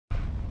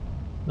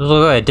This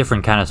looks like a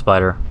different kind of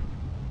spider.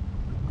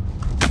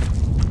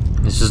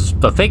 This is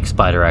a fake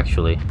spider,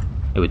 actually,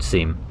 it would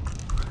seem.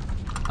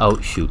 Oh,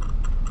 shoot.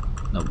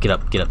 No, get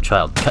up,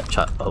 child. Cut,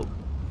 child. Oh.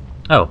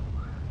 Oh.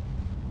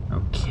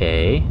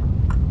 Okay.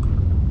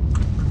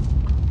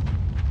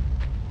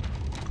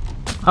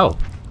 Oh.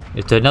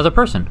 It's another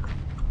person.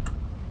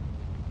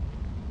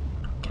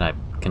 Can I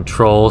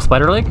control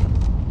spider leg?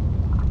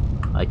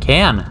 I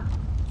can.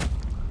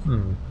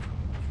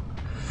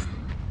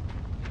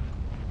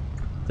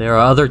 There are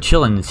other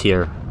chillins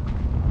here.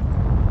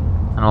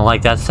 I don't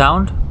like that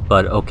sound,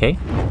 but okay.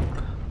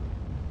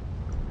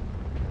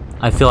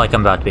 I feel like I'm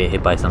about to be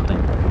hit by something.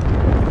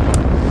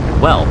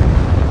 Well.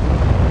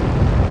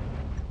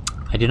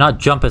 I did not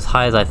jump as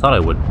high as I thought I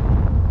would.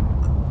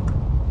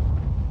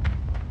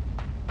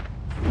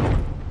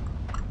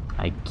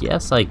 I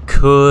guess I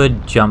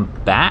could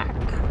jump back?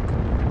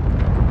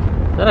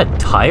 Is that a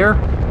tire?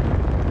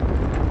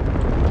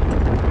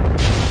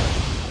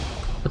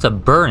 That's a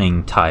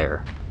burning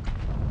tire.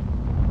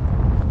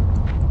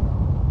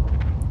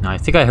 No, I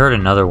think I heard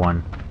another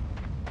one.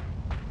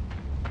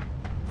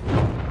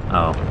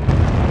 Oh.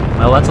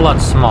 Well, that's a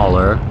lot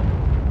smaller.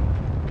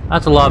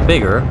 That's a lot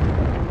bigger.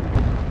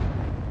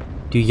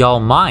 Do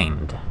y'all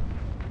mind?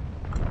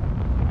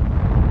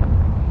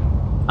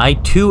 I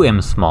too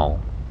am small.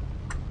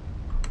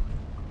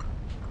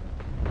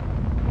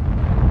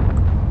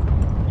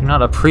 Do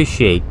not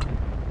appreciate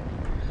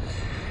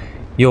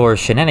your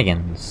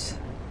shenanigans.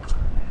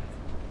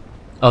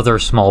 Other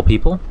small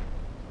people.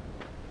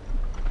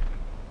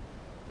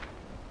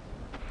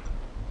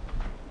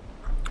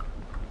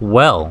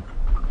 Well,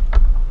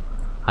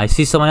 I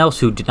see someone else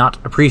who did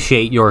not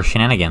appreciate your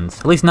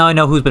shenanigans. At least now I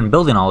know who's been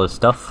building all this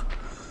stuff.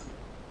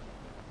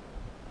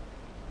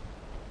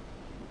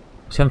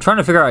 See, I'm trying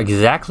to figure out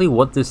exactly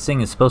what this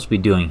thing is supposed to be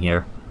doing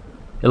here.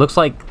 It looks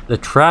like the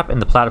trap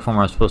and the platform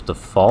are supposed to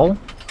fall.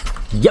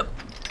 Yep.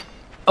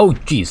 Oh,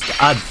 jeez.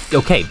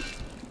 Okay.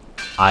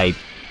 I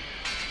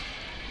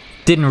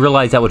didn't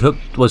realize that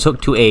was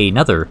hooked to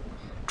another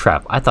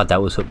trap. I thought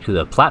that was hooked to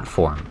the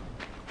platform.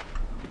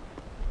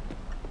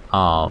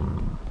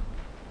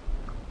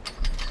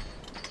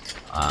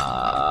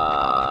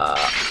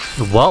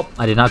 Well,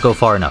 I did not go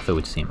far enough, it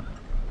would seem.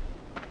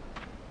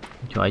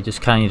 Do I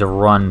just kind of need to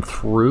run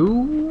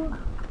through?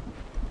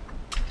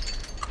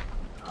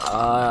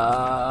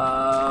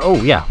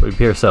 Oh yeah, it would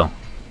appear so.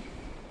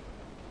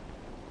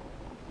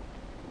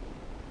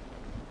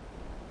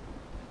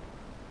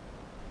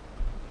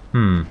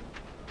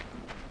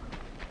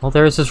 Well,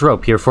 there's this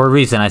rope here for a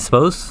reason, I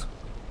suppose.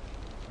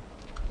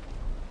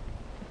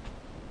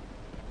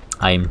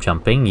 I am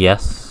jumping,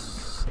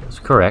 yes. That's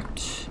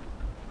correct.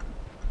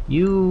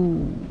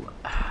 You...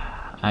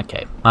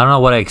 Okay. I don't know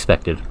what I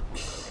expected.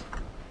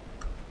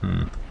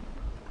 I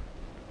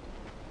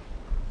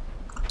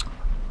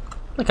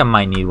think I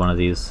might need one of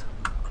these.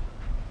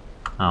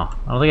 Oh,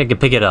 I don't think I can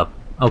pick it up.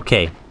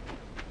 Okay.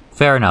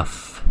 Fair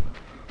enough.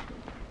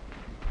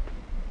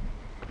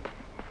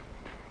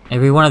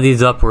 Every one of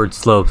these upward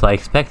slopes, I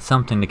expect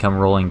something to come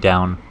rolling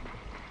down.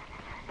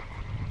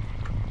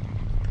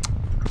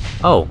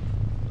 Oh.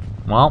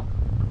 Well.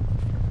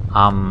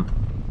 I'm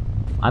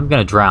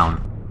gonna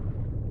drown.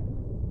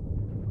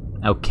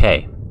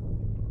 Okay.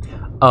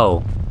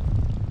 Oh.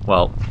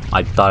 Well,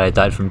 I thought I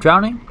died from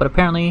drowning, but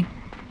apparently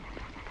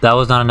that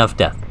was not enough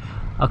death.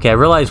 Okay, I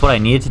realized what I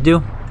needed to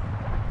do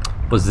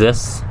was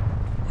this.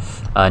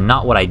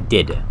 Not what I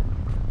did. I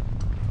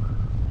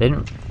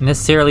didn't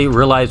necessarily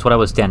realize what I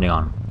was standing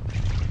on.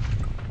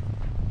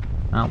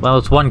 Well,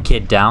 it's one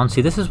kid down.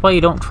 See, this is why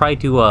you don't try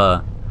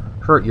to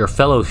hurt your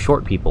fellow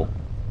short people.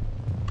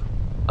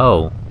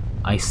 Oh,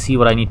 I see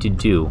what I need to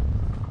do.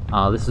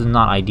 This is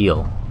not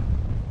ideal.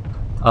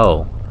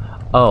 Oh,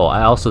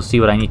 I also see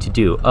what I need to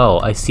do. Oh,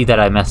 I see that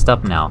I messed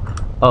up now.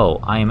 Oh,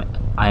 I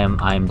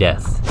am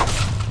death.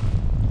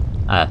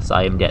 Yes,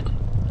 I am dead.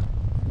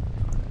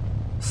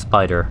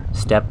 Spider,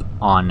 step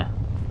on.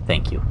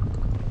 Thank you.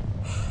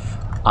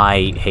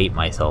 I hate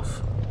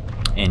myself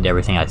and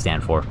everything I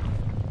stand for.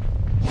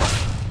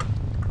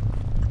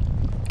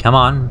 Come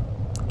on,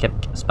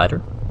 spider.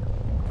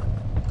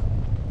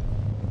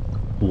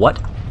 What?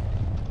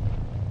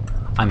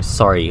 I'm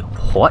sorry,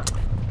 what?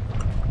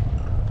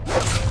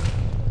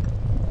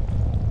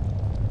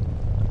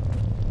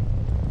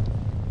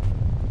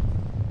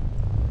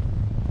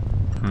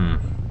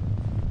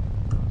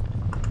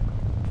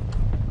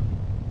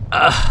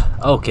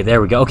 Okay,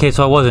 there we go. Okay,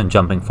 so I wasn't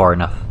jumping far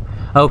enough.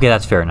 Okay,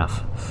 that's fair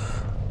enough.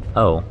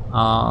 Oh,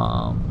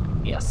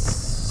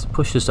 yes.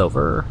 Push this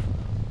over.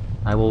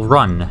 I will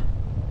run.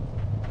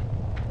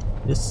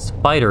 This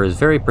spider is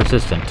very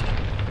persistent.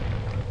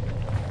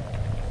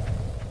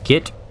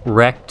 Get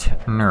wrecked,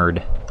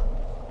 nerd.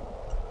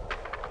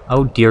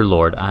 Oh dear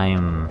lord, I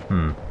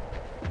am,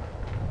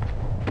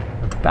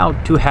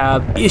 about to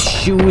have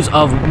issues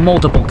of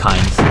multiple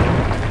kinds.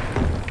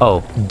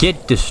 Oh,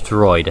 get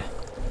destroyed.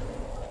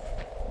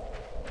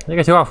 I think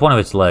I took off one of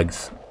its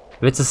legs.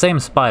 If it's the same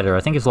spider,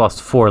 I think it's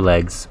lost 4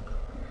 legs.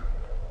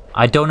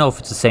 I don't know if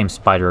it's the same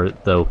spider,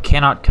 though.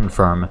 Cannot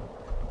confirm.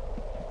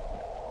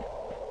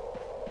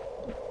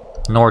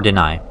 nor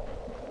deny.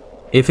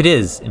 If it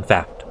is, in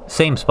fact,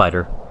 same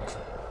spider.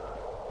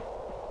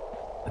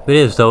 If it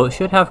is, though, it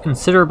should have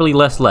considerably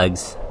less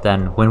legs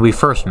than when we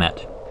first met.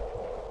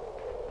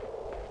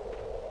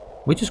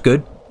 Which is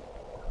good.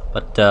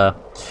 But,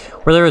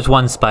 where there is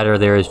one spider,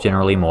 there is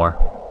generally more.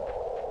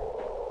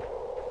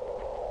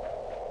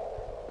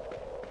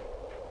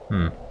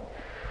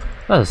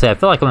 As I say, I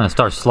feel like I'm going to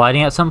start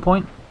sliding at some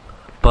point.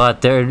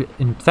 But there,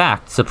 in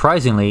fact,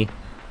 surprisingly,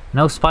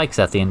 no spikes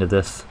at the end of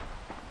this.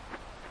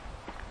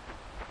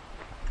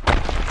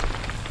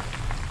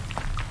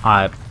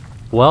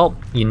 Well,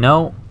 you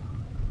know...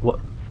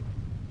 what?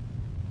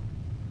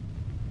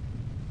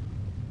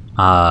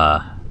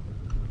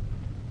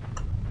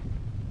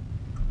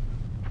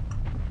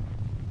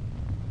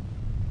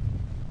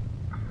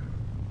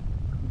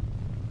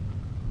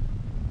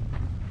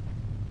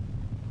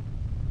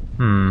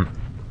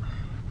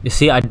 You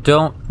see, I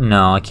don't...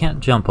 No, I can't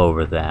jump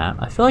over that.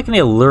 I feel like I need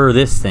to lure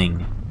this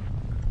thing.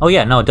 Oh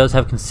yeah, no, it does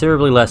have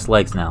considerably less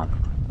legs now.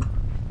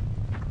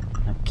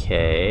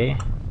 Okay.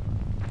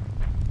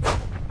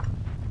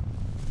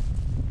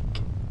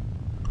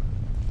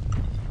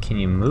 Can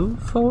you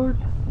move forward?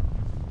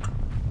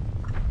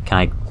 Can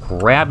I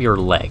grab your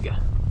leg?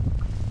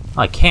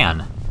 Oh, I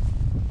can.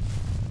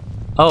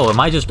 Oh, am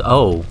I just...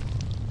 Oh.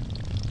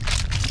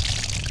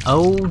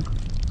 Oh...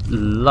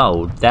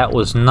 Lord, that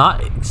was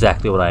not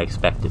exactly what I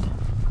expected.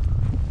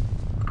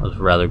 That was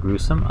rather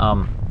gruesome.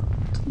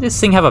 Does this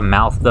thing have a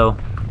mouth, though?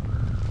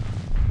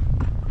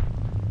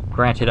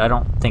 Granted, I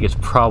don't think it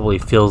probably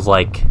feels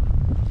like...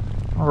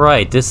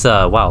 Alright, this,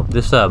 wow,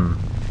 this, at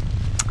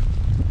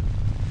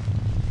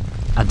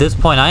this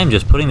point, I am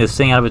just putting this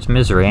thing out of its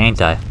misery,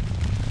 ain't I?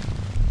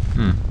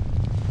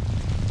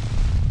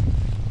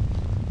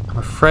 I'm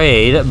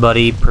afraid,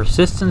 buddy,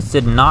 persistence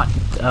did not,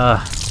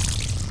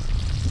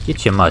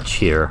 get you much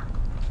here.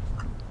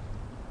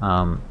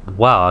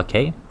 Wow,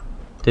 okay.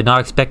 Did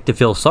not expect to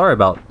feel sorry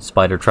about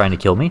Spider trying to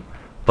kill me.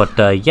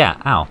 But, yeah,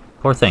 ow.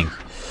 Poor thing.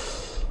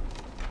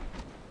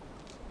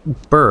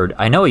 Bird,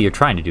 I know what you're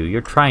trying to do.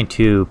 You're trying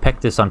to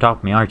peck this on top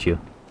of me, aren't you?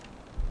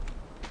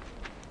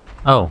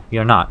 Oh,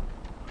 you're not.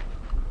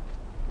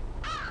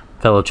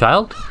 Fellow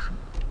child?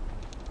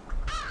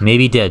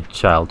 Maybe dead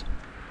child.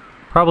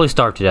 Probably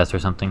starved to death or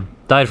something.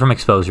 Died from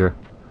exposure.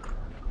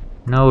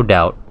 No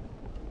doubt.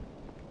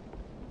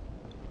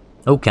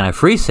 Oh, can I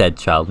freeze said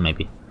child,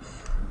 maybe?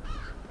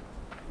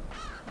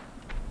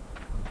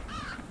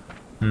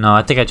 No,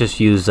 I think I just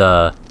use,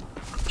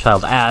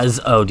 child as...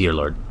 Oh, dear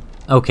lord.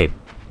 Okay.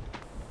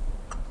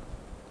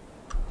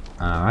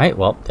 Alright,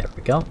 well, there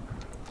we go.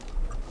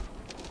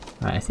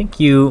 Alright, I think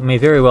you may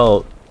very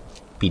well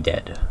be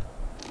dead.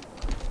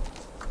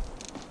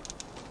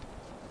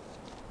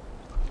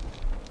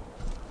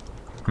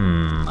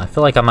 I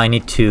feel like I might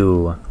need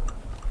to...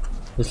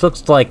 This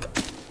looks like...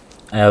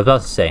 I was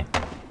about to say...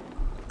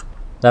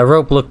 That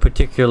rope looked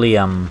particularly,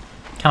 kind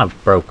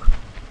of broke.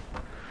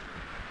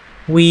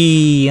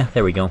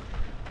 There we go.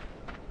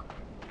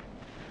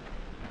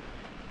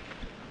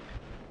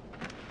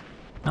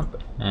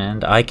 Up.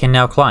 And I can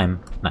now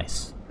climb.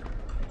 Nice.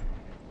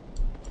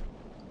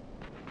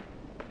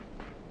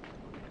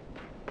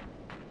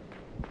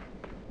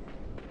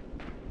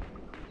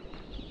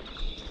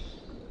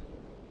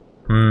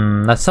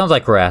 That sounds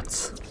like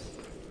rats.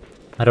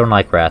 I don't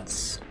like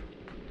rats.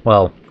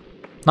 Well,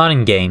 not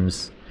in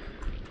games.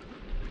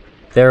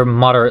 They're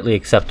moderately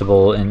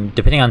acceptable, and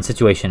depending on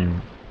situation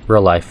in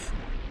real life.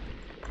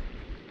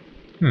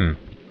 I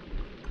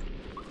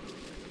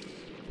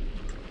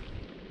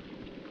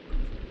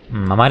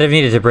might have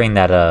needed to bring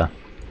that,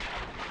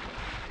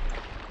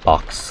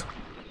 box.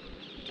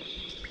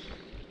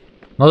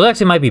 Well, those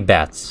actually might be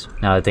bats,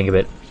 now that I think of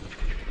it.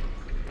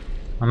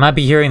 I might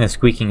be hearing the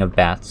squeaking of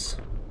bats.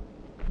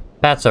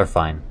 Bats are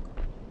fine.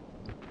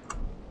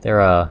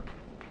 They're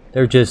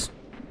just...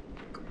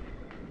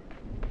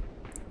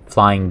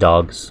 flying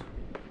dogs.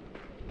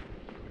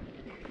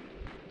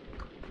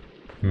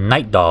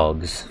 Night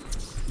dogs,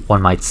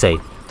 one might say.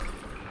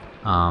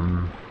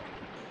 That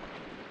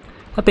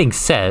being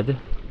said,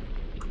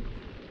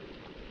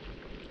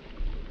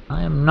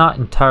 I am not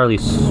entirely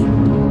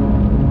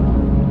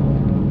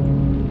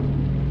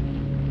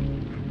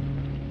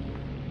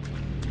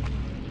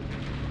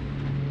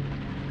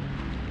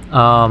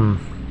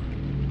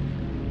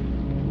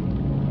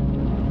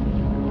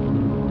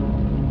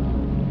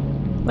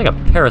like a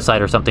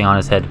parasite or something on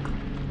his head.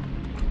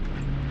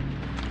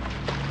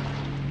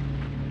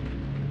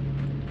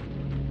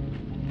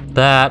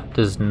 That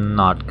is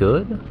not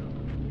good.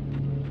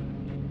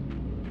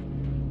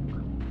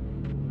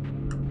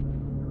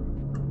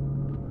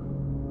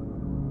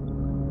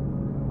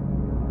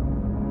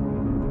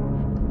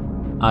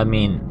 I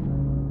mean...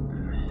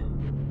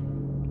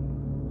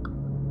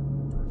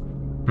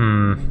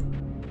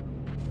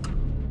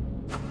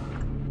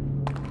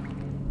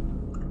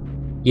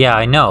 Yeah,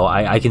 I know.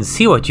 I can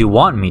see what you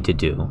want me to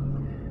do.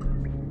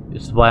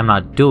 This is why I'm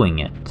not doing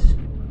it.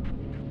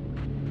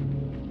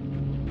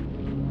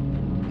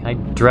 Can I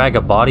drag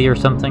a body or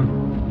something?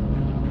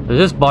 There's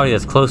this body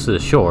that's close to the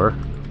shore.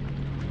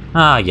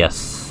 Ah,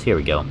 yes. Here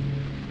we go.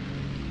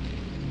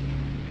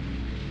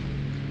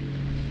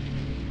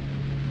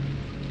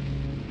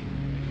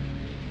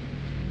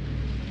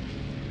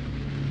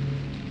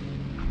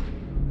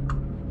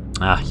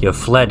 Ah, you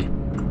fled.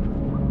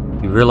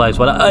 You realize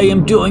what I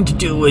am doing to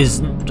do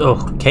is...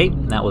 Oh, okay.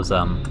 That was,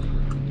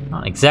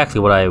 not exactly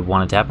what I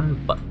wanted to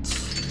happen, but...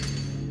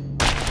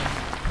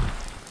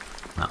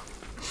 No.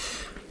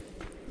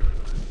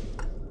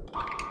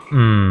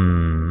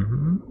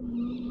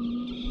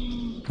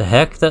 The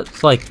heck?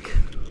 That's like...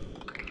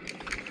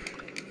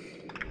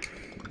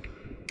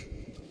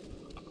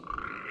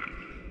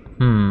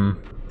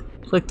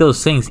 It's like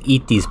those things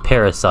eat these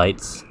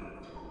parasites.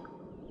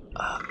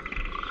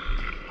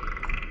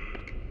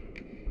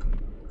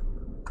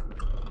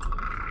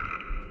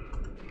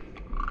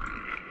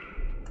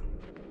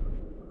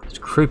 As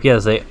creepy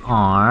as they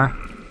are...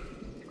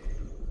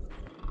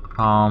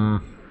 I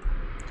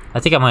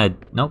think I'm gonna...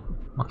 Nope.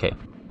 Okay.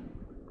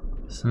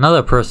 It's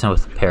another person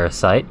with a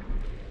parasite.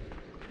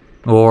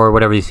 Or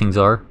whatever these things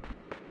are.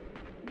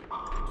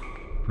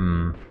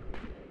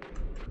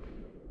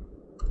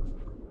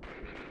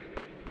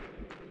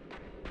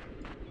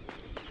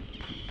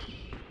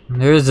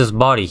 There is this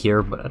body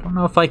here, but I don't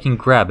know if I can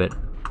grab it.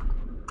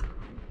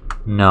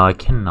 No, I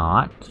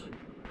cannot.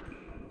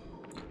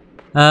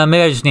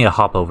 Maybe I just need to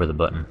hop over the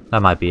button.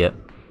 That might be it.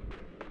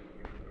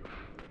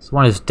 This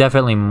one is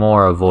definitely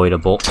more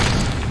avoidable.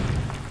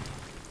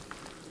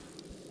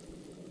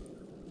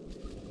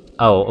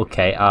 Oh,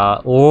 okay.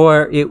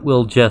 Or it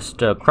will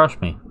just crush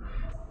me.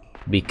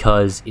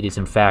 Because it is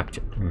in fact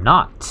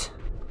not.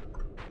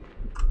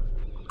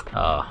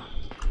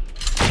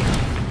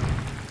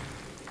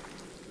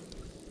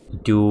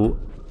 Do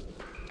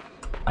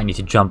I need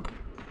to jump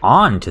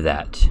onto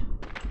that?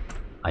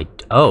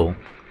 Oh.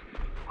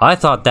 I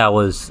thought that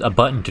was a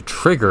button to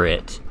trigger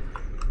it.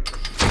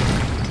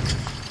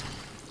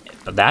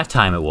 But that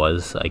time it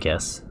was, I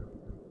guess.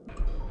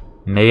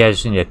 Maybe I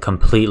just need to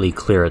completely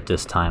clear it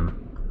this time.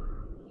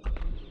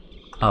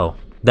 Oh.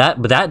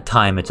 But that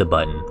time it's a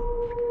button.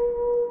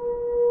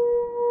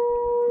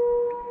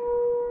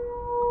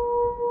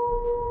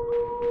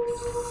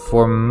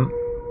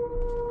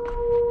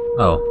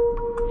 Oh.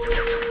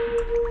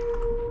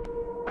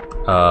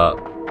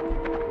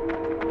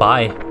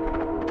 Bye.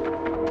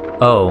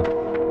 Oh.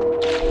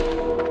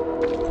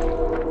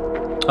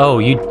 Oh,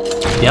 you...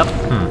 Yep.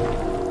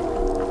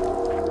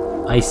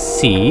 I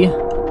see.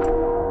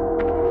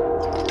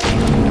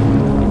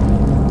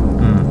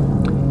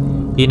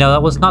 You know,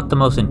 that was not the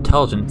most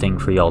intelligent thing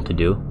for y'all to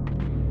do.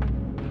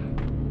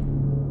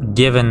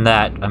 Given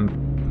that,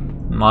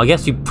 well, I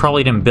guess you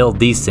probably didn't build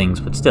these things,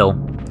 but still.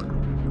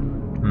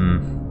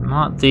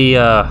 Not the,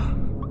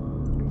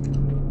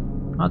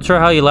 Not sure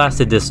how you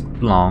lasted this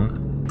long.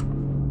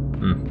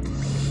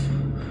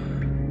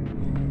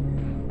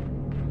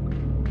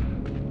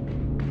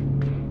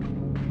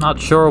 Not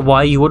sure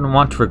why you wouldn't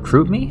want to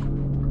recruit me?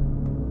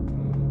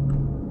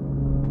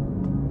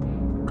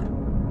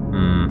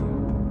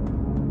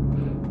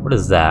 What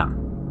is that?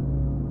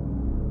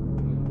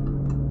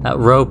 That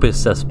rope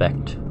is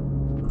suspect.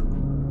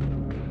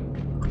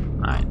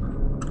 Alright.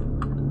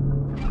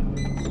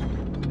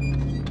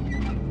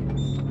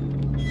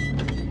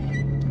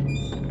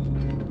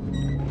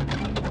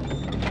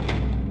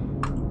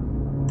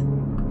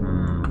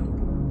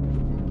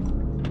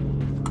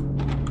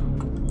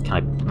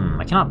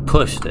 I cannot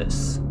push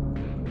this.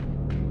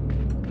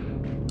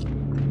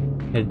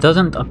 It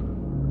doesn't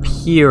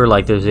appear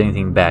like there's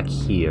anything back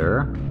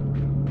here.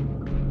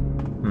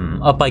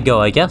 Up I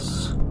go, I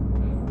guess.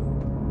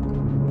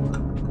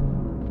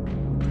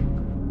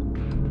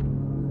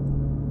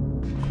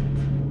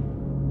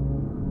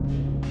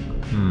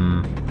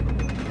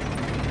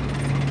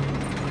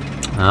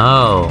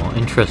 Oh,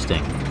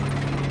 interesting.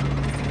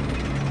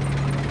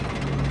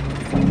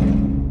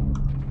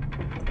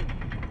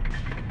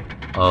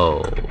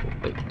 Oh,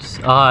 wait.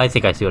 I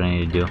think I see what I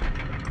need to do.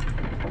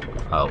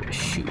 Oh,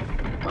 shoot.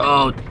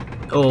 Oh,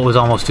 it was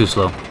almost too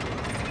slow.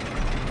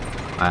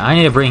 Alright, I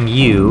need to bring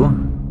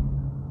you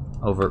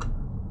over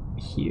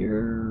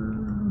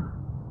here.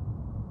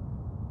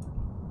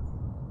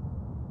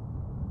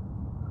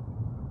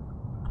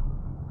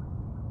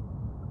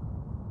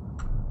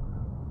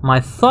 My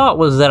thought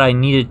was that I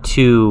needed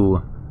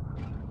to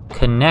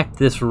connect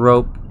this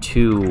rope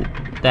to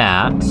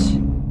that,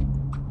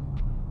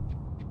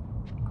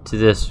 to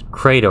this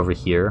crate over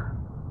here,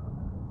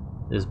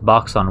 this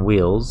box on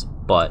wheels,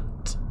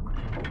 but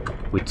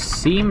would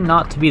seem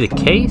not to be the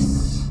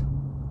case.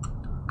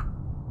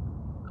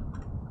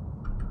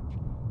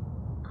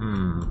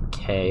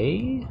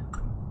 Okay.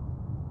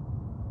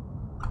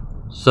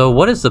 So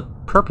what is the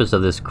purpose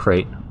of this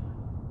crate?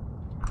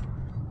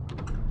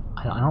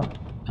 I don't.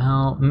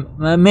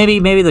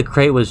 Maybe the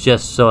crate was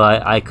just so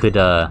I could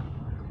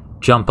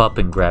jump up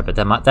and grab it.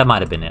 That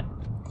might have been it.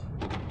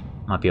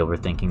 Might be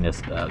overthinking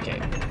this.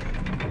 Okay.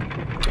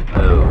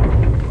 Oh,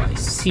 I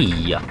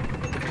see.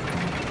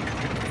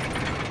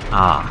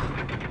 Ah.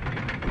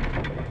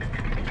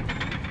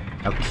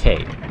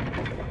 Okay.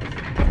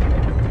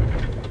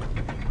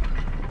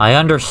 I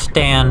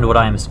understand what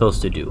I am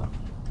supposed to do.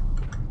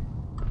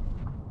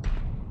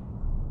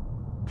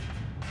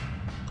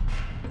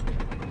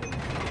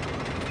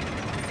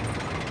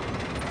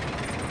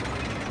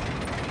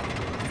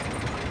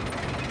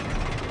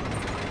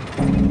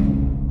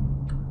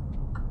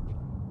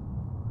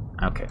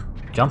 Okay,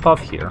 jump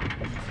off here.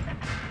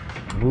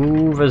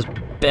 Move as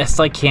best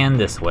I can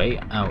this way.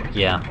 Oh,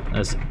 yeah,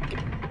 that's a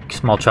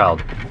small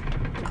child.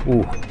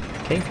 Ooh,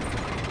 okay.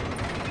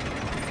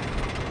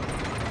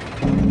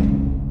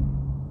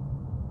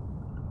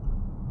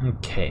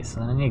 Okay,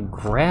 so I need to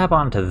grab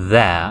onto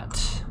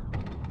that.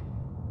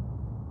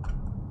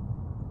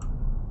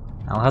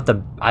 I'll have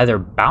to either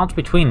bounce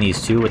between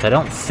these two, which I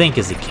don't think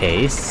is the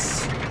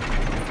case.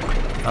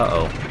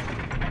 Uh-oh.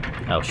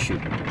 Oh,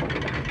 shoot.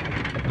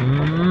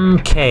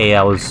 Okay,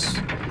 I was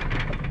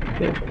a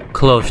bit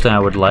closer than I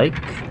would like.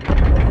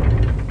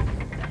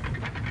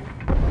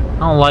 I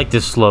don't like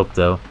this slope,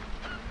 though.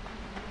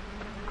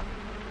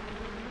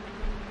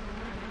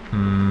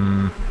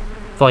 I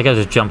feel like I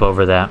just jump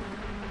over that.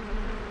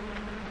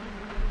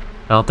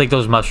 I don't think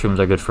those mushrooms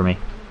are good for me.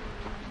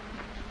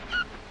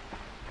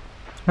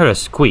 I heard a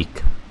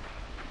squeak.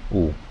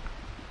 Ooh.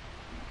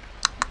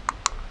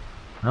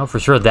 I know for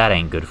sure that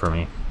ain't good for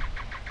me.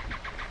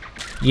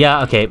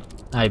 Yeah, okay.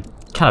 I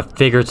kind of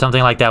figured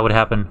something like that would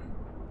happen.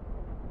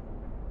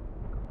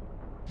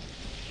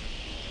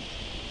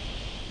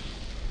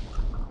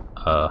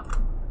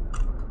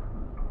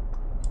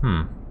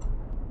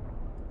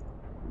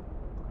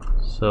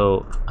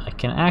 So, I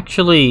can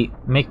actually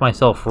make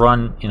myself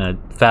run in a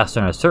faster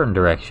in a certain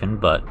direction,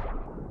 but...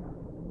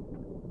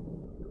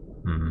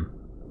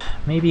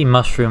 maybe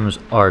mushrooms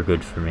are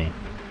good for me.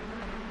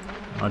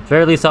 Well, at the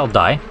very least, I'll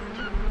die.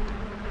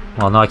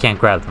 Well, no, I can't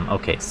grab them.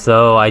 Okay,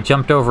 so I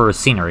jumped over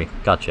scenery.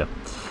 Gotcha.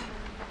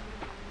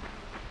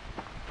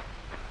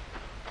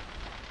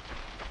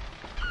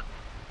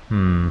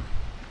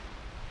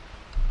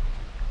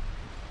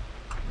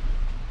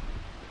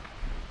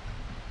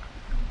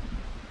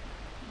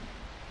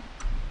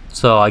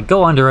 So I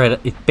go under it,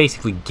 it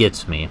basically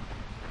gets me.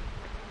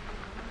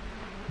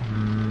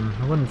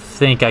 I wouldn't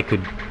think I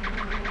could...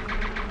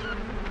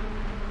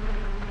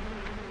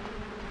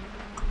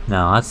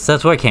 No,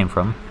 that's where I came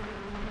from.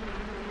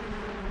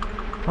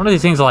 One of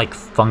these things are like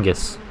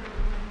fungus.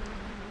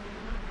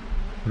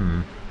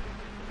 Do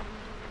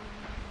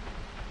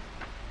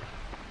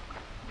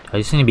I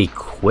just need to be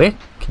quick?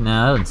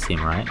 No, that doesn't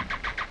seem right.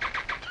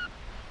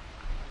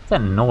 What's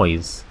that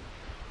noise?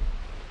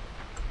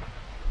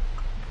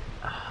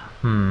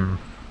 I'm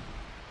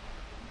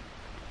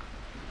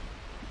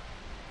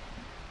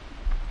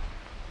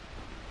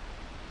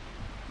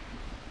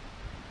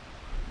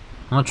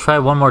gonna try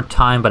one more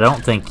time, but I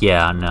don't think,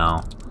 yeah,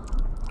 no.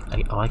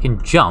 I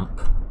can jump.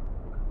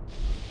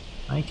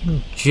 I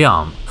can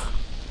jump.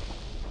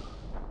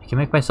 I can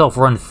make myself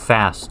run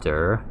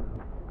faster.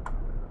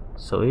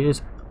 So it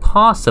is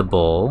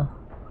possible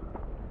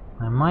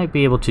I might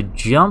be able to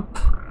jump.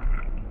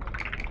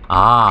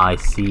 Ah, I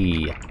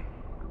see.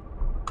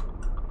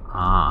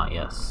 Ah,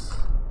 yes.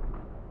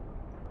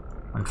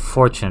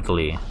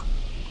 Unfortunately.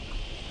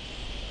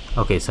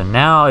 Okay, so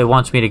now it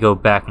wants me to go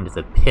back into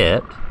the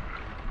pit.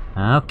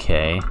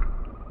 Okay.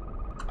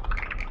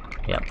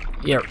 Yep.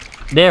 Yep.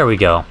 There we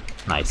go.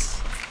 Nice.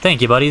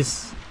 Thank you,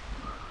 buddies.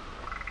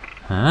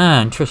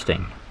 Ah,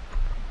 interesting.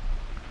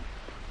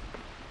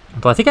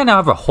 But I think I now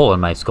have a hole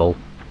in my skull,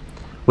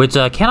 which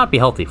cannot be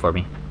healthy for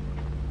me.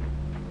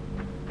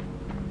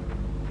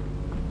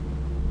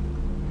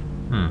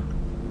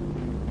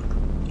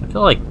 I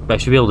feel like I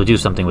should be able to do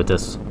something with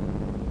this.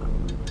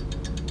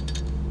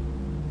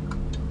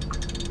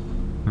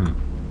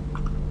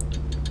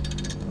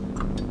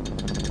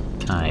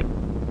 Can I...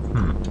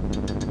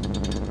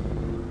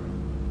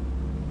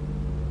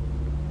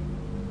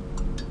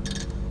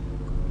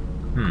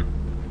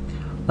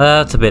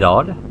 That's a bit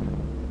odd.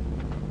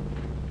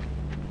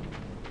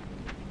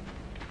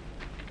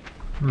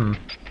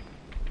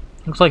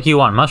 Looks like you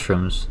want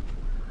mushrooms.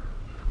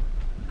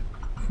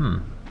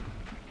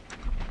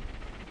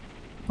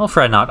 Well,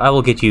 fret not. I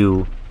will get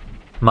you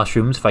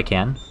mushrooms if I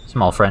can.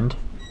 Small friend.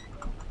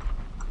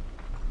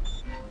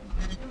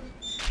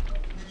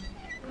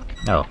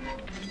 Oh.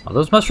 Are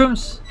those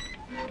mushrooms?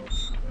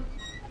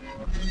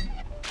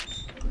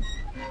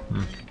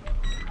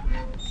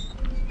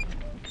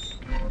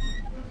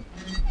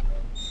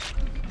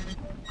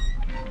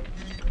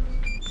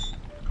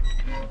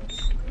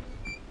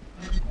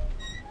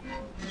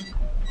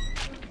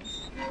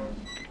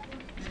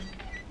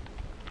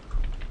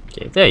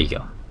 Okay, there you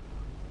go.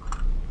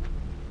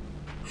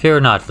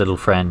 Fear not, little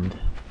friend.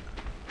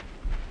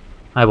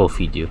 I will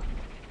feed you.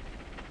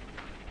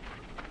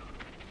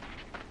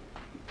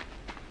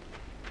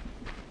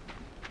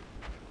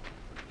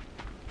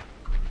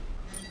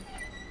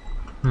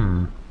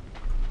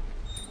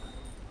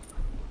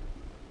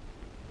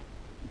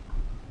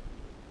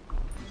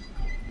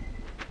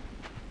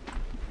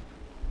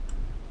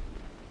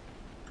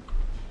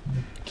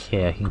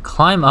 Okay, I can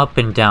climb up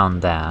and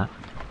down that.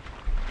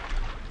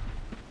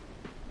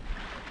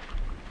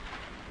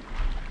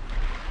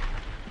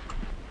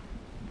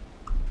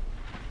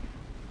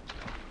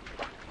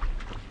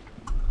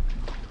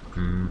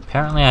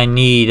 Apparently I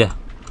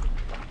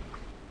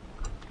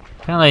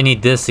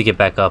need this to get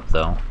back up,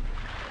 though.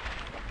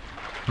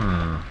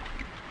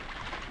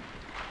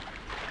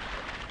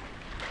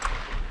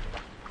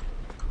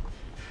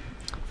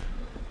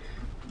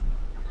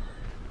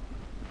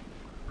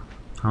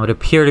 I would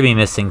appear to be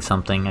missing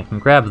something. I can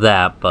grab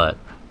that, but...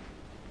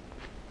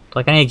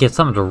 like, I need to get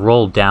something to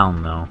roll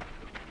down, though.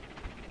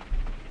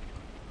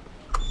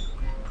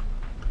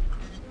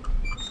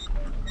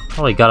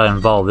 Probably gotta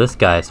involve this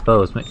guy, I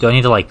suppose. Do I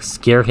need to, like,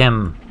 scare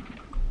him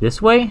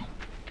this way?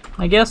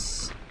 I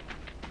guess?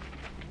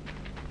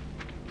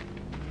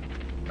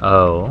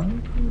 Oh.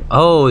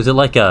 Oh, is it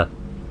like a...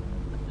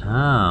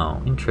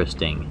 oh,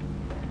 interesting.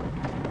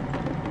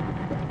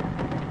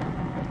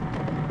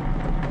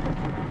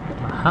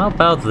 How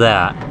about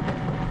that?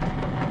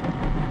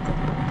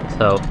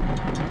 So...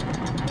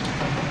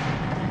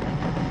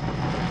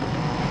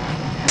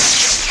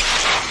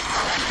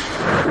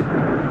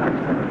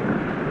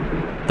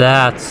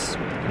 that's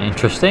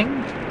interesting.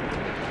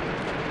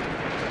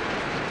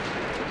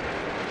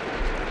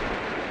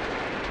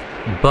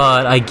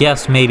 But I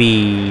guess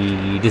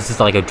maybe this is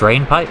like a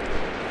drain pipe?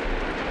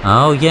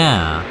 Oh,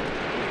 yeah.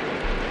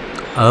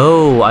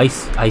 Oh, I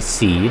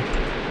see.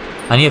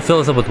 I need to fill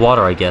this up with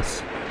water, I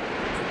guess.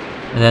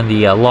 And then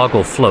the log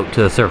will float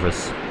to the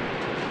surface.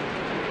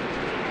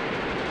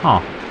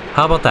 Huh.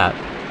 How about that?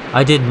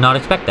 I did not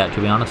expect that,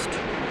 to be honest.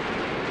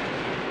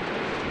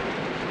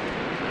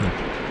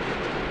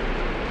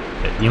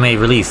 You may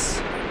release.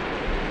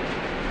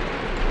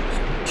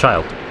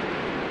 Child.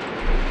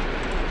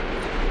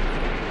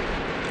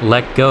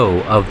 Let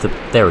go of the...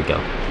 there we go.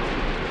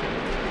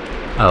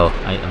 Oh,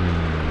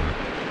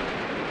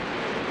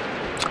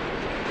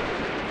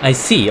 I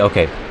see,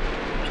 okay.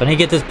 So I need to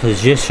get this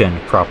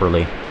positioned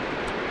properly.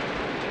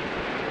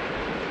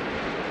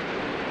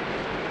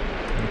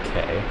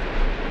 Okay.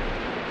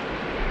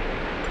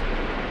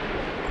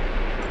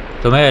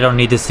 So maybe I don't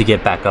need this to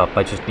get back up,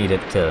 I just need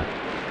it to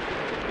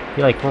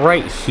be like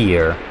right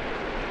here.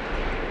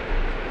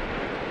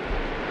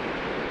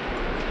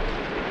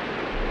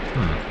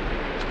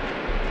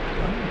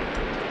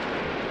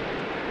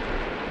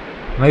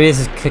 Maybe this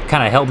is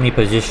kind of help me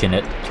position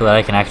it so that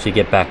I can actually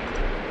get back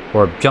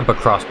or jump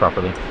across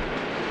properly.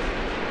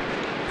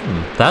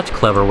 That's a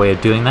clever way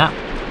of doing that.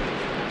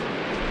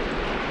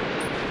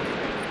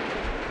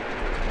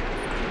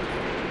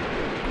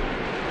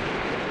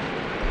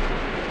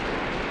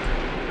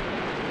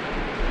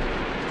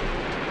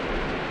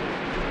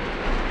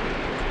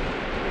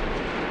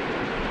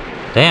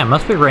 Damn,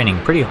 must be raining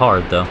pretty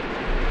hard though.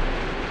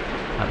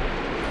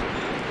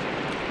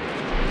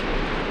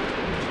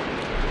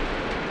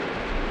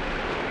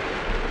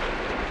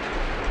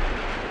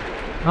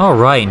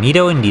 Alright,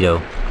 neato and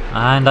neato.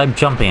 And I'm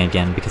jumping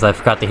again because I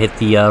forgot to hit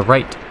the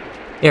right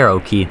arrow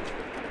key.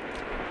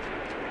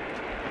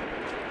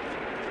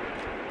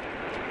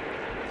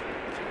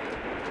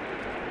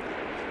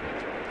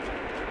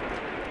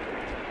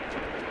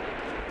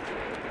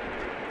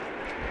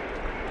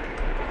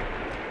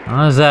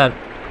 What is that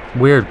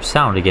weird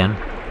sound again?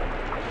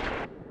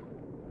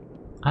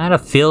 I had a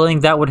feeling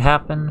that would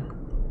happen.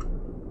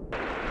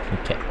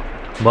 Okay.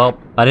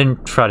 Well, I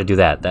didn't try to do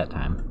that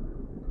time.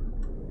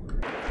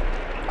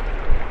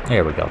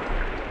 There we go.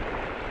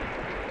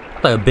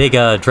 Like a big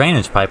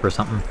drainage pipe or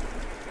something.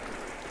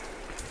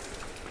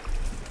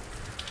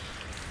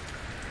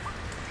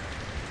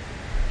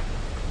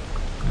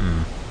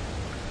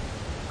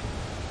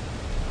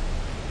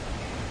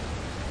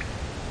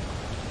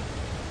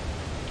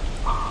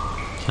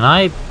 Can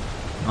I?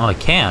 Oh, I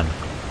can.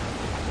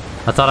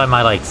 I thought I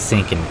might like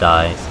sink and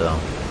die, so...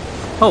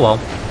 oh well.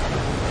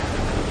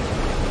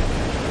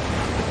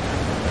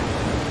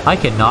 I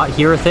cannot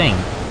hear a thing.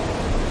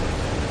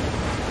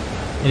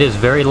 It is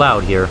very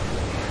loud here. I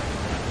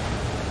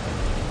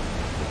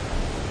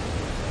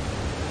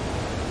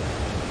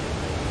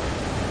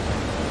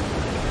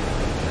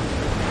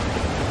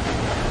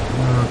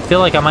feel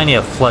like I might need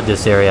to flood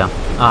this area.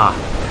 Ah,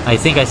 I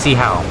think I see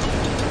how.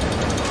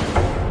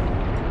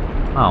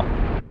 Oh.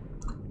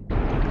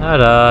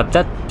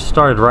 That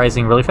started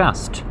rising really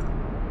fast.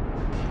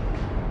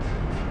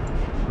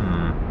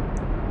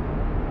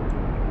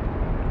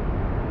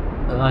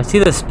 I see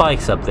the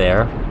spikes up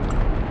there.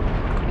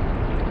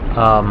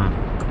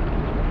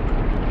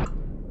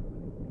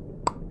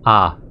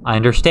 I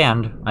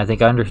understand. I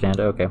think I understand.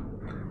 Okay.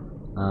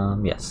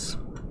 Yes.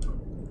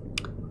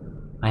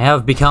 I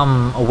have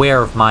become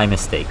aware of my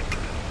mistake.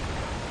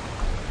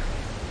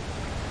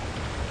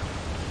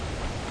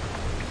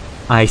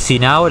 I see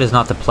now it is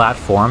not the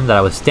platform that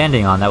I was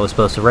standing on that was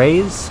supposed to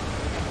raise.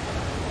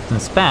 It's in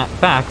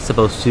fact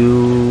supposed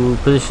to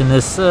position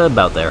this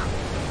about there.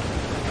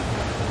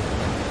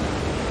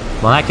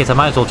 Well, in that case, I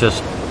might as well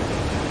just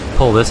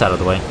pull this out of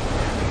the way.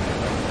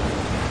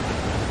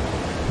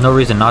 No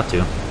reason not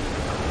to.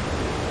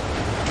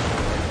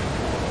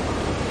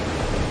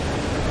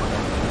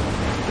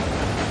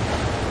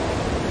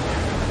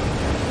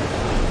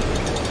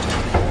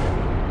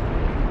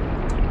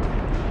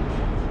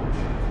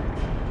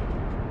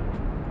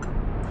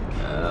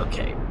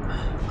 Okay.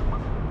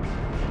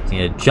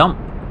 need to jump.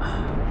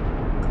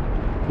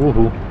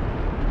 Woohoo.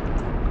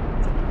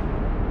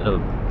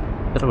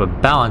 Bit of a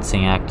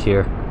balancing act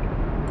here.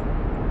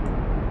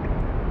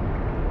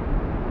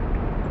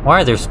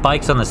 Why are there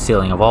spikes on the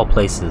ceiling of all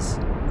places?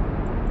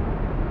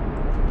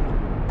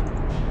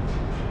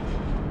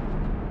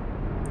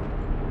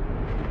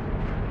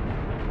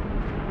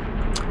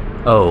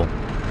 Oh.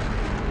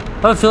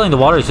 I have a feeling the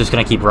water is just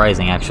gonna keep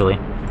rising, actually.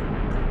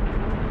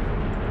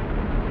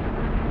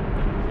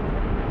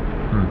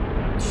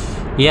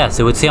 Yes,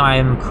 it would seem I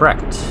am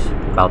correct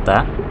about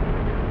that.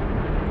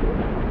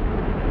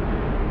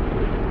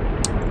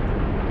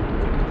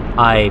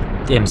 I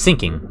am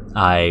sinking.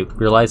 I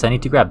realize I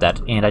need to grab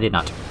that, and I did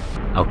not.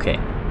 Okay.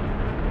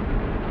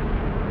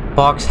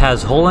 Box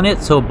has hole in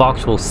it, so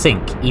box will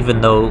sink,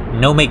 even though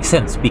no makes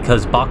sense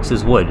because box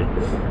is wood.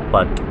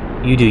 But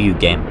you do you,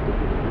 game.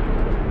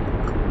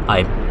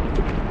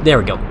 There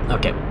we go.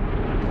 Okay.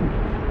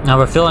 Now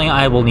we're feeling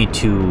I will need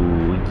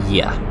to...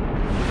 yeah.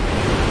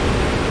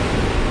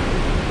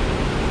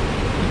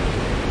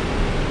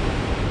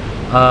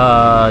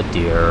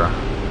 Dear.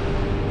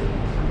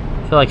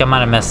 I feel like I might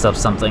have messed up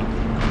something.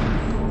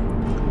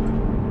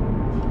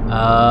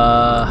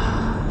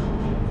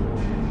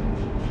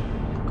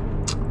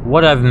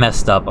 What I've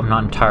messed up, I'm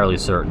not entirely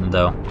certain,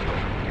 though.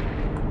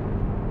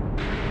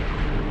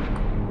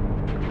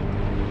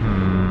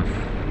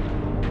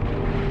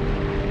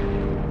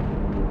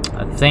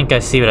 I think I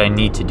see what I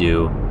need to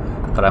do,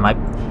 but I might...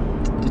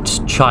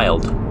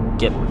 child.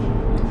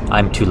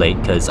 I'm too late,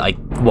 because I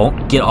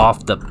won't get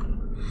off the...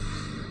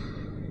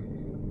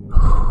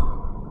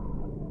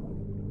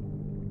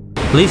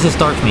 At least it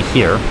starts me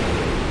here.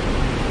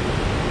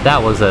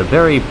 That was a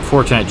very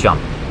fortunate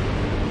jump.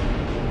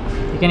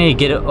 I think I need to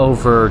get it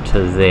over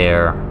to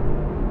there.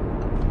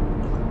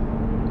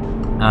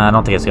 I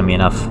don't think it's gonna be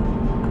enough.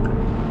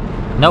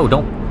 No,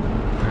 don't.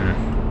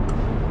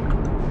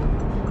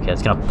 Okay,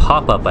 it's gonna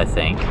pop up, I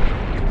think.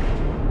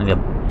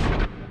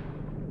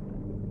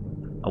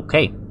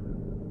 Okay.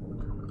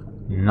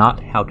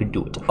 Not how to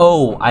do it.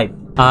 Oh, I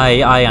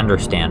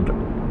understand.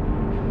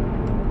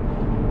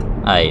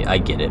 I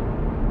get it.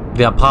 It's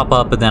gonna pop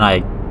up, and then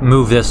I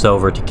move this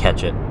over to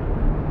catch it.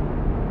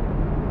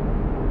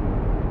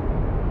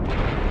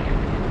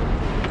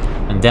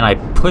 And then I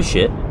push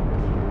it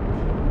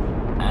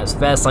as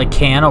fast as I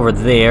can over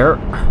there.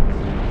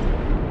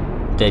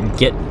 Then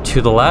get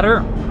to the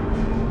ladder.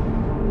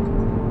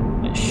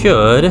 It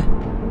should,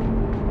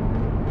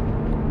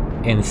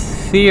 in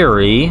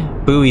theory,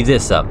 buoy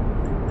this up.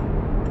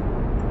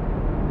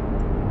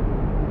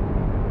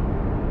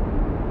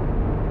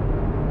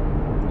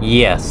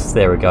 Yes,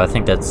 there we go. I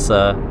think that's,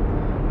 nope,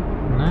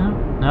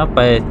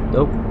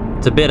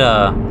 it's a bit,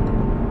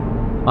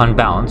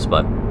 unbalanced,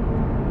 but...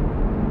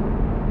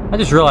 I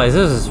just realized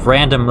there's this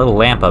random little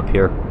lamp up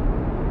here.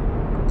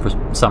 For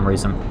some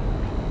reason.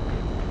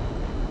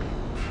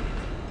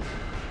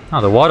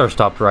 Oh, the water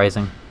stopped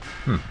rising.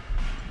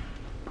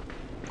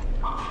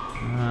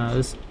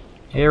 This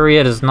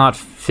area does not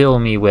fill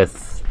me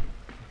with...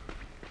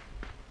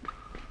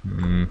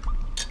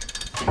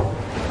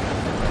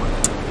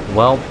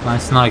 Well,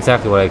 that's not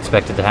exactly what I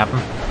expected to happen.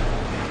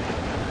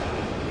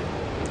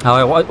 Oh,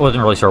 I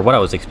wasn't really sure what I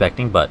was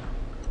expecting, but...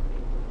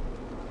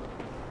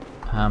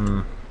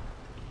 Can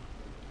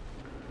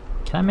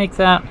I make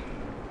that? I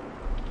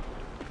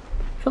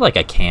feel like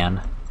I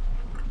can.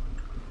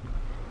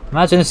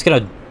 Imagine it's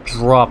gonna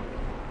drop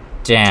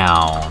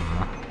down.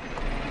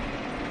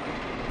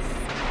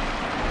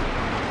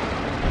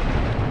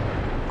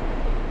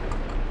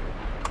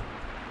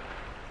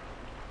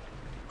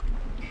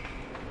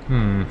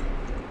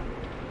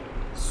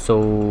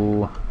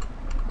 So,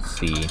 let's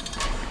see.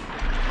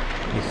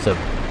 It's a...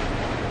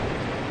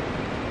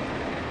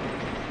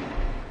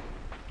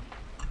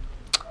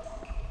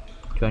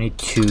 Do I need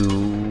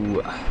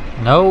to...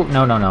 No.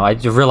 I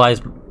just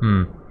realized...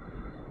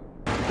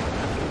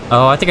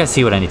 Oh, I think I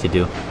see what I need to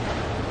do.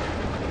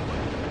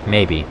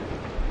 Maybe.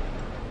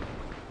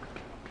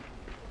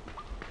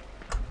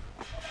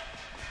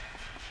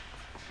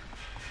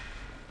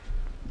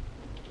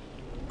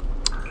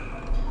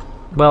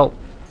 Well...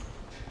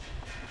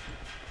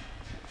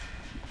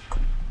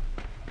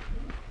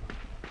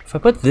 If I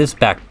put this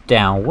back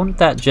down, wouldn't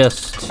that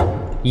just...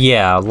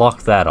 Yeah,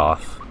 lock that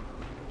off.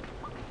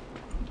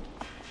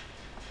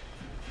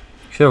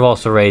 Should have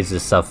also raised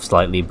this stuff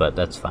slightly, but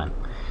that's fine.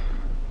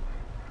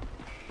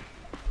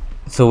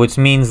 So which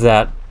means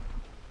that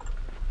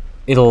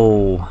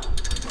it'll...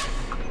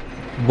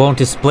 won't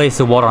displace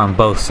the water on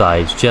both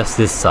sides, just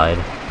this side.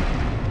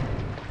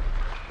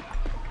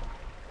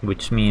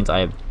 Which means I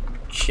have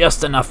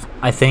just enough,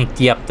 I think.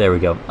 Yep, there we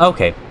go.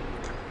 Okay.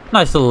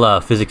 Nice little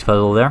physics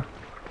puzzle there.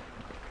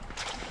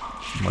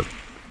 What?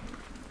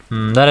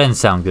 That didn't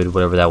sound good,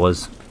 whatever that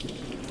was.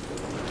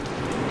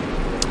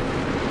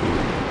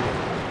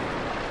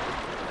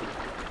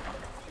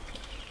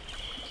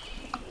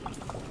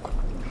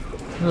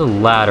 There's a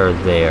ladder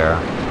there.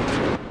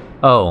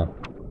 Oh.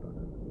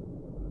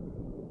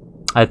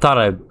 I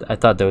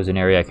thought there was an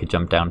area I could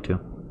jump down to.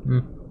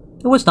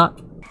 It was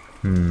not.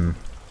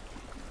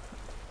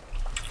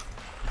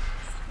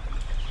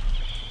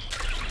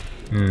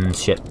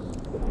 Shit.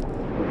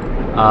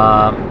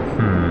 I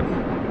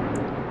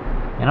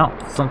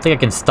don't think I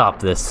can stop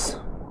this.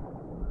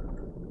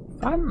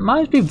 It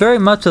reminds me very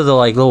much of the,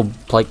 like, little,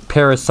 like,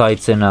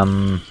 parasites in,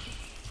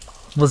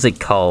 what's it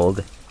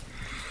called?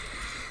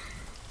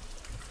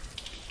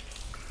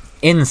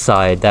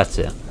 Inside, that's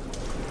it.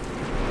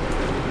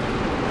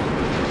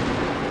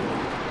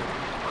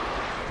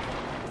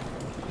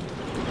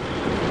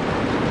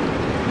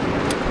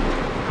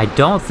 I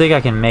don't think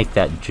I can make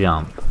that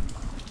jump.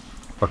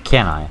 Or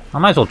can I? I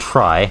might as well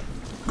try.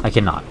 I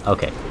cannot.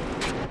 Okay.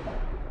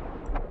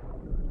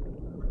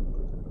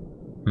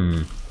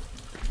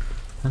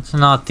 That's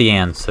not the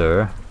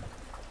answer.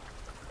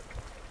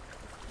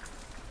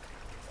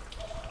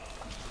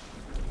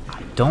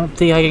 I don't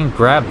think I can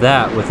grab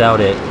that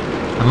without it.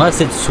 Unless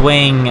it's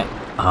swaying...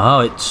 Oh,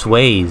 it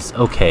sways.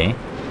 Okay.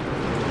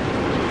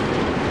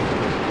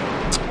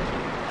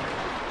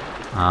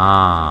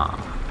 Ah.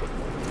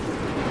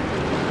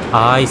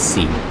 I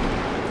see.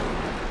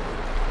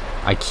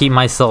 I keep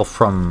myself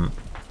from...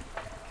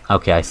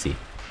 Okay, I see.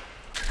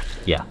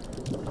 Yeah.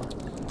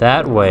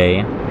 That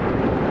way...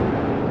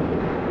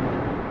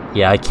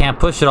 Yeah, I can't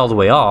push it all the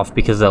way off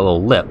because of that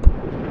little lip.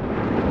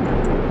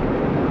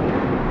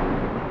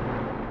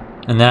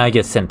 And then I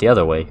get sent the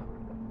other way.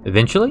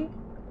 Eventually?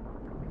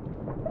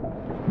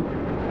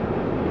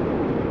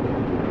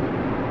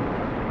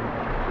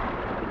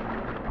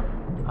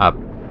 Up.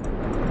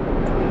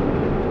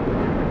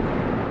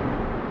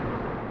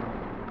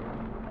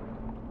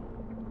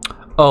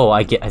 Oh,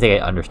 I think I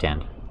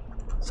understand.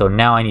 So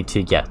now I need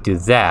to, yeah, do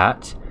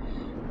that.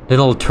 Then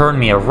it'll turn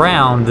me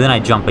around, then I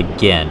jump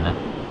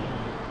again.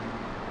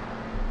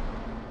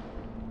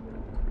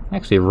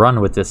 Actually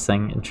run with this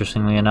thing,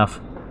 interestingly enough.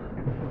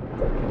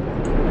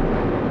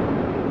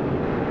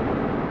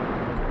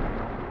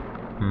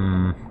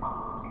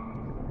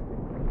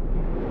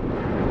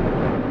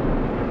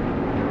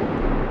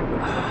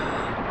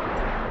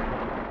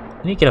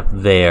 I need to get up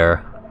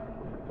there.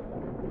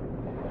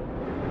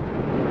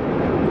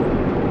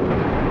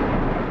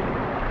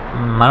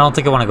 I don't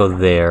think I want to go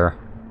there.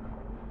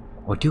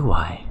 Or do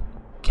I?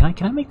 Can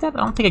I make that? I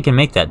don't think I can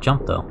make that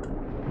jump though.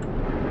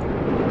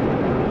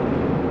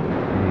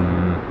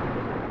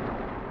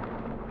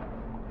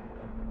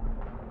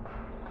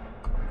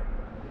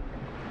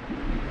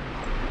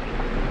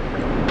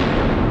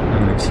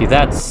 See,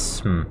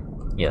 that's...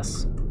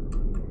 yes.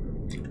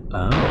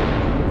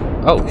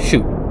 Oh,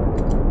 shoot.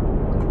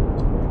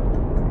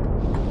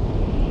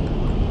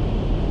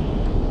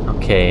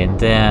 Okay, and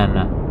then...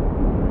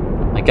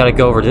 I gotta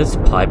go over this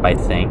pipe, I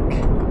think.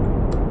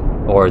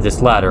 Or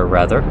this ladder,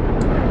 rather.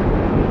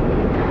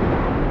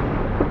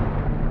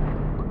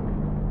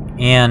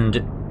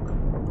 And...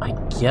 I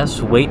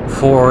guess wait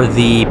for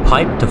the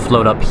pipe to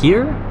float up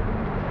here?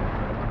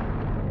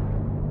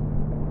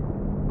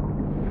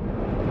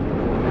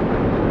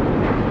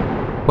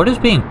 What is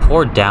being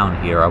poured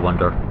down here, I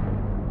wonder?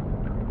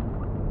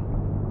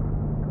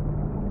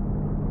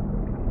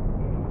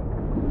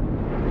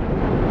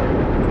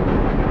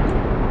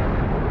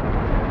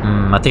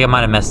 I think I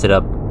might have messed it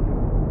up.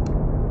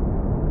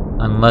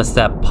 Unless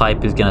that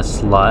pipe is gonna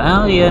slide.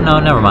 Oh, yeah, no,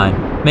 never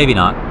mind. Maybe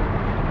not.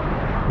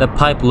 The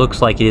pipe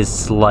looks like it is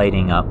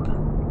sliding up.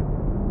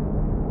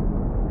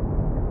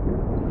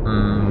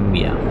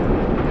 Yeah.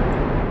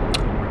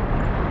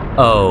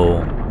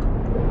 Oh.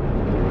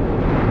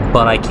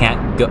 But I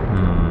can't go...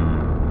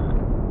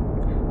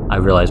 I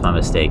realized my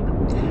mistake.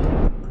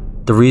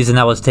 The reason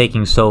that was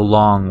taking so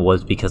long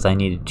was because I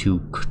needed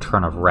to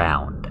turn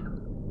around.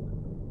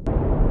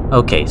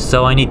 Okay,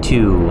 so I need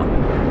to...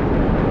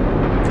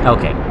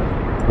 Okay.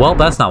 Well,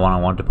 that's not what I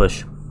wanted to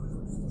push.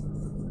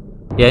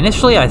 Yeah,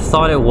 initially I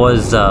thought it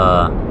was,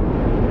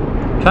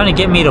 trying to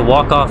get me to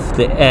walk off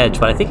the edge,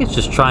 but I think it's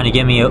just trying to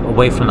get me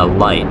away from the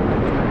light,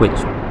 which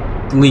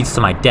leads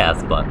to my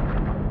death, but,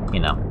 you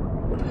know.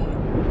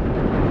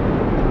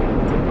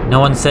 No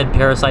one said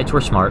parasites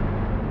were smart.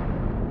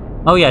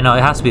 Oh yeah, no,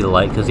 it has to be the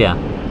light, because, yeah.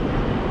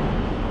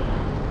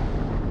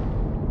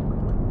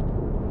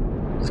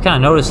 Just kind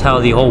of notice how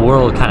the whole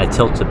world kind of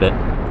tilts a bit.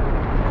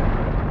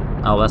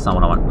 Oh, that's not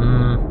what I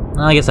want.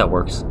 I guess that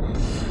works.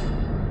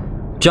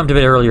 Jumped a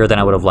bit earlier than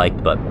I would have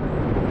liked, but...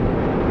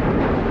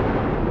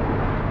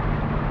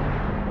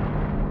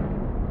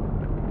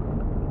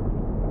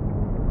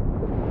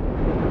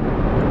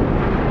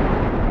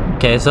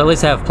 Okay, so at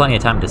least I have plenty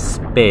of time to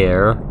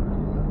spare.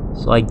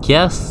 So I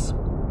guess...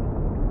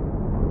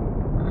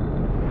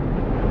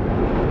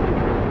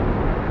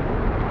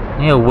 I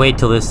need to wait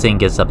till this thing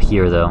gets up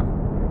here, though.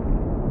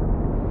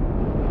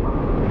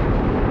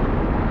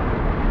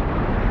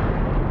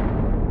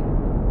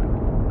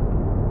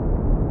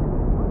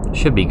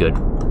 Should be good.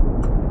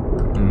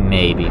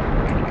 Maybe.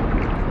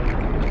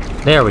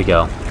 There we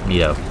go.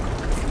 Neato.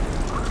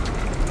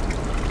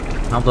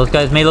 Well, those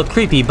guys may look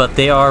creepy, but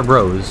they are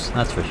bros.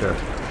 That's for sure.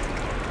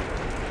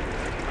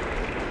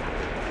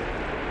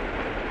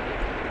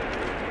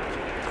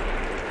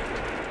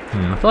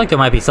 I feel like there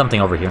might be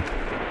something over here.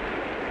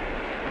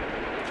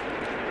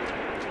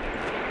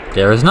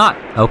 There is not.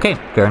 Okay,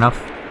 fair enough.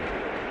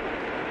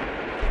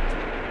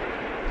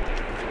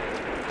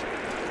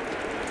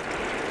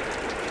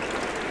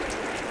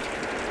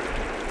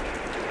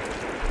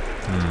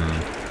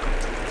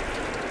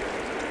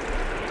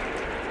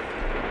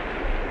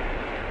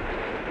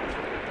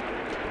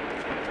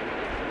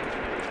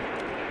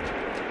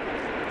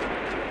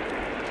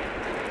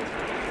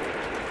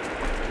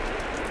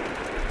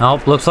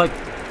 Oh, looks like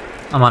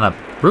I'm on a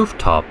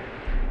rooftop.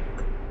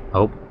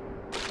 Oh.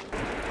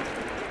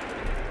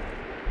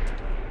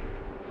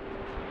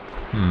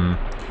 I'm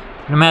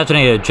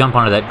imagining to jump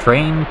onto that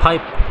drain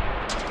pipe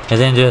and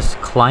then just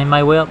climb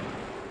my way up.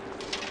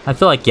 I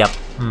feel like, yep.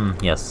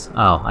 Yes.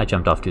 Oh, I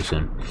jumped off too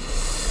soon.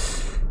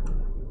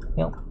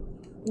 Well,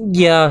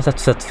 yeah,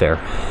 that's fair.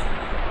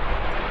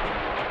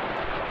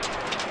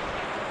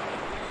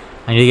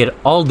 I need to get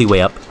all the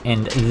way up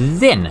and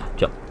then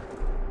jump.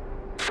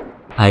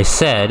 I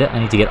said I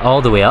need to get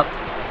all the way up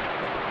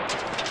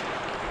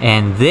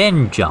and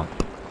then jump.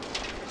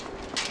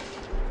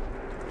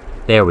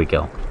 There we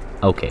go.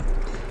 Okay.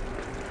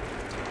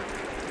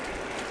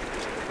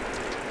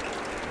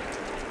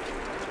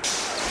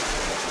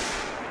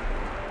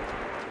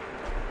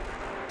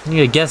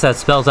 I guess that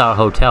spells out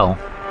hotel.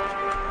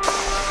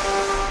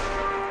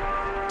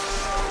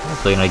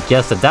 Also, I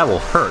guess that will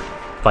hurt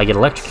if I get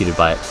electrocuted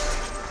by it.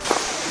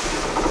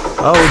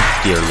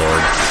 Oh dear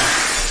lord.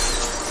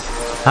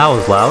 That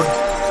was loud.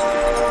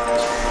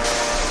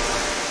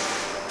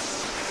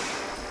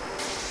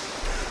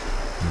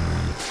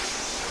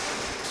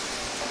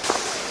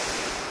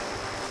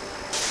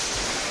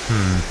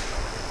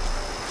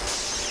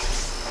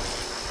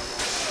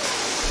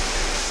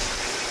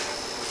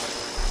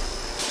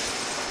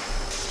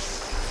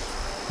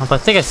 I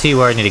think I see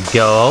where I need to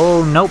go.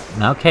 Oh, nope.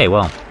 Okay,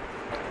 well.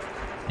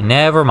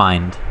 Never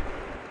mind.